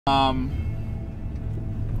But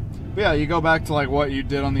yeah, you go back to like what you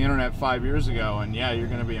did on the internet 5 years ago, and yeah, you're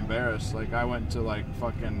gonna be embarrassed. Like I went to like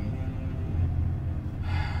fucking.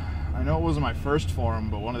 I know it wasn't my first forum,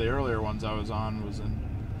 but one of the earlier ones I was on was in.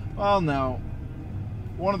 Well, no.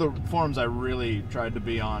 One of the forums I really tried to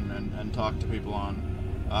be on and talk to people on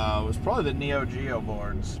was probably the Neo Geo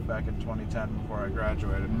boards back in 2010 before I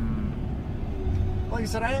graduated. Like I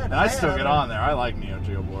said, I still get on there. I like Neo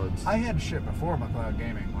Geo boards. I had shit before McLeod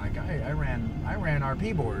Gaming. Like I ran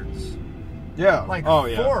RP boards. Yeah. Like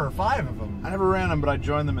 4 or 5 of them. I never ran them, but I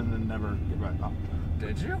joined them and then never get back up.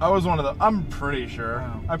 Did you? I was one of the. I'm pretty sure.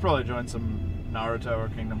 Wow. I probably joined some Naruto or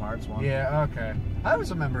Kingdom Hearts one. Yeah. Okay. I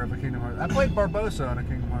was a member of a Kingdom Hearts. I played Barbosa on a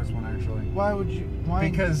Kingdom Hearts one actually. Why would you? Why?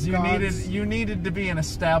 Because you needed to be an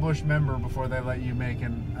established member before they let you make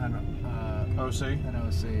an OC. An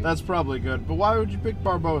OC. That's probably good. But why would you pick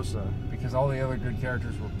Barbosa? Because all the other good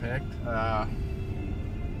characters were picked.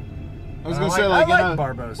 I was gonna say like I like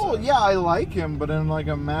Barbosa. Well, yeah, I like him, but in like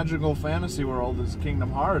a magical fantasy world as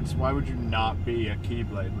Kingdom Hearts, why would you not be a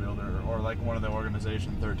Keyblade wielder or like one of the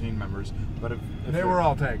Organization 13 members? But if they were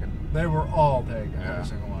all taken. They were all taken. Yeah. Every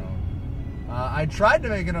single one of them. I tried to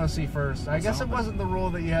make an OC first. I guess it wasn't the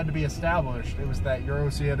rule that you had to be established. It was that your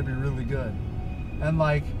OC had to be really good. And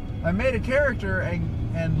like, I made a character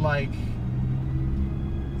and like.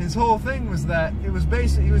 His whole thing was that he was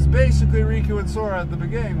basically Riku and Sora at the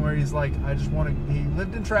beginning, where he's like, he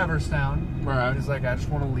lived in Traverse Town. Right. He's like, I just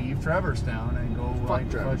want to leave Traverse Town and go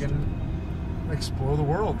fucking explore the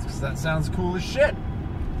world, because that sounds cool as shit.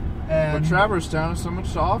 And but Traverse Town is so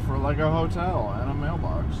much to offer, like a hotel and a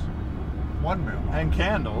mailbox. One mailbox. And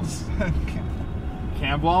candles.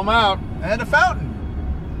 Can't blow them out. And a fountain.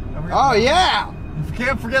 Oh, yeah! You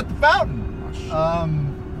can't forget the fountain. Oh, shit.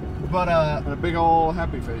 And a big old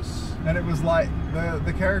happy face. And it was like,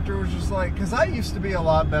 the character was just like, because I used to be a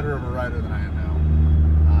lot better of a writer than I am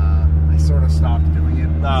now. I sort of stopped doing it,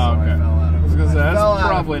 so okay. I fell out of it. I was going to say, that's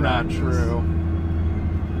probably not true.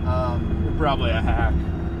 You're probably a hack.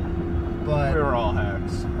 But we were all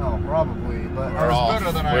hacks. Oh, probably. But I was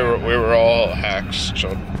better than I am. We were all hacks,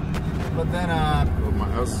 children. But then, that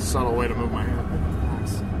was a subtle way to move my hand.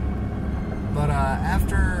 Nice. But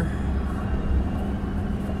after...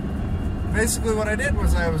 Basically, what I did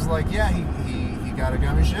was I was like, yeah, he got a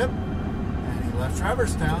gummy ship, and he left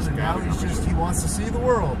Traverse Town, and now he wants to see the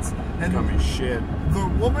world. And gummy shit. The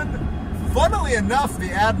woman, funnily enough, the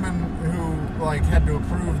admin who like had to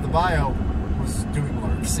approve the bio was doing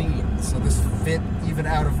Larxene, so this fit even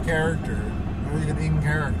out of character, or even in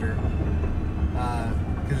character,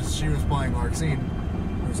 because she was playing Larxene,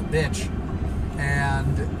 who was a bitch,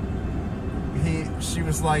 and she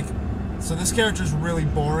was like, so this character's really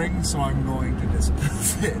boring, so I'm going to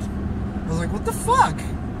disapprove it. I was like, what the fuck?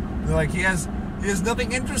 They're like, he has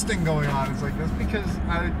nothing interesting going on. It's like, that's because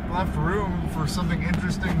I left room for something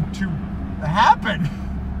interesting to happen.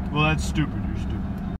 Well, that's stupid. You're